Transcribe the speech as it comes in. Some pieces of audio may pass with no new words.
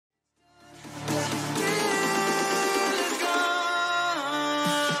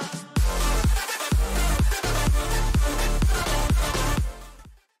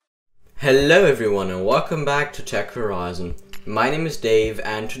Hello everyone and welcome back to Tech Horizon. My name is Dave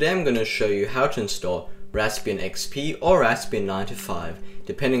and today I'm going to show you how to install Raspbian XP or Raspbian 95,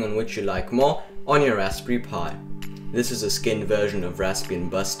 depending on which you like more, on your Raspberry Pi. This is a skinned version of Raspbian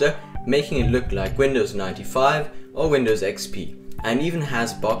Buster, making it look like Windows 95 or Windows XP, and even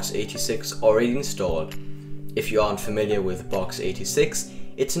has Box 86 already installed. If you aren't familiar with Box 86,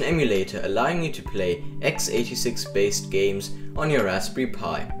 it's an emulator allowing you to play x86 based games on your Raspberry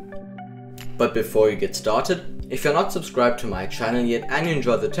Pi. But before you get started, if you're not subscribed to my channel yet and you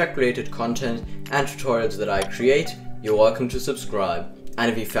enjoy the tech related content and tutorials that I create, you're welcome to subscribe.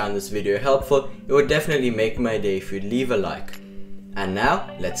 And if you found this video helpful, it would definitely make my day if you'd leave a like. And now,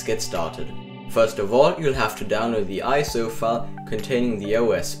 let's get started. First of all, you'll have to download the ISO file containing the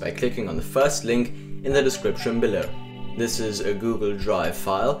OS by clicking on the first link in the description below. This is a Google Drive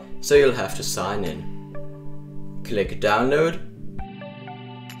file, so you'll have to sign in. Click download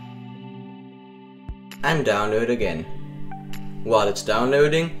and download again. While it's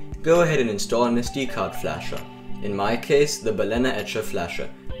downloading, go ahead and install an SD card flasher, in my case the Balena Etcher flasher,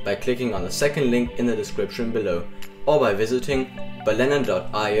 by clicking on the second link in the description below or by visiting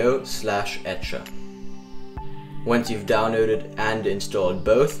balena.io/etcher. Once you've downloaded and installed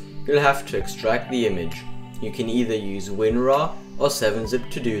both, you'll have to extract the image. You can either use WinRAR or 7-zip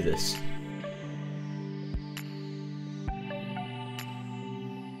to do this.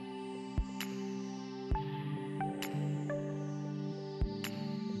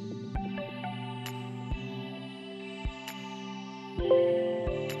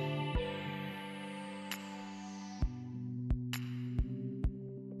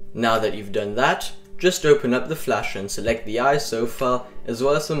 Now that you've done that, just open up the flasher and select the ISO file as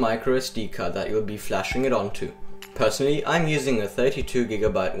well as the micro SD card that you'll be flashing it onto. Personally, I'm using a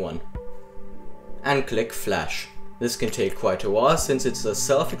 32GB one. And click flash. This can take quite a while since it's a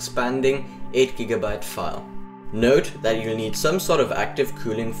self-expanding 8GB file. Note that you'll need some sort of active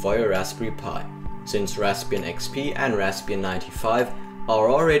cooling for your Raspberry Pi, since Raspbian XP and Raspbian 95 are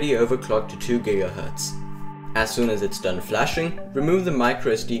already overclocked to 2 GHz. As soon as it's done flashing, remove the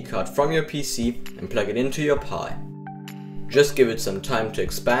micro SD card from your PC and plug it into your Pi. Just give it some time to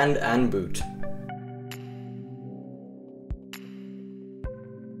expand and boot.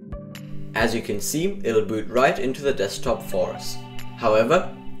 As you can see, it'll boot right into the desktop for us. However,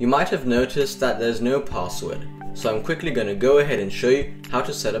 you might have noticed that there's no password, so I'm quickly going to go ahead and show you how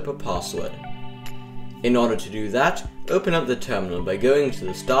to set up a password. In order to do that, open up the terminal by going to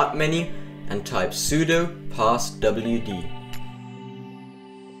the Start menu and type sudo passwd.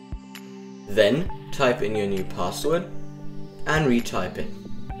 Then type in your new password and retype it.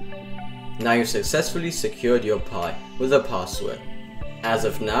 Now you've successfully secured your Pi with a password. As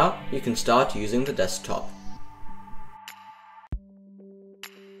of now, you can start using the desktop.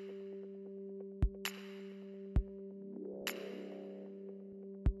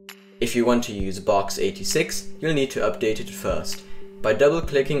 If you want to use Box 86, you'll need to update it first by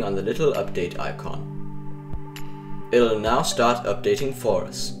double-clicking on the little update icon. It'll now start updating for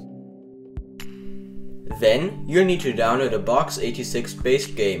us. Then, you'll need to download a Box 86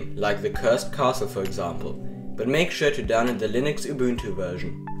 based game, like the Cursed Castle for example, but make sure to download the Linux Ubuntu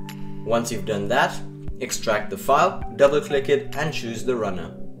version. Once you've done that, extract the file, double-click it and choose the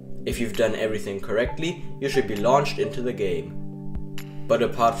runner. If you've done everything correctly, you should be launched into the game. But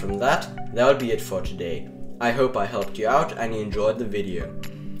apart from that, that'll be it for today. I hope I helped you out and you enjoyed the video.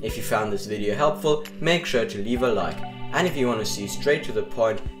 If you found this video helpful, make sure to leave a like. And if you want to see straight to the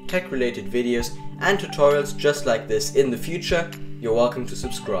point, tech related videos and tutorials just like this in the future, you're welcome to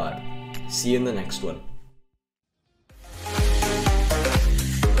subscribe. See you in the next one.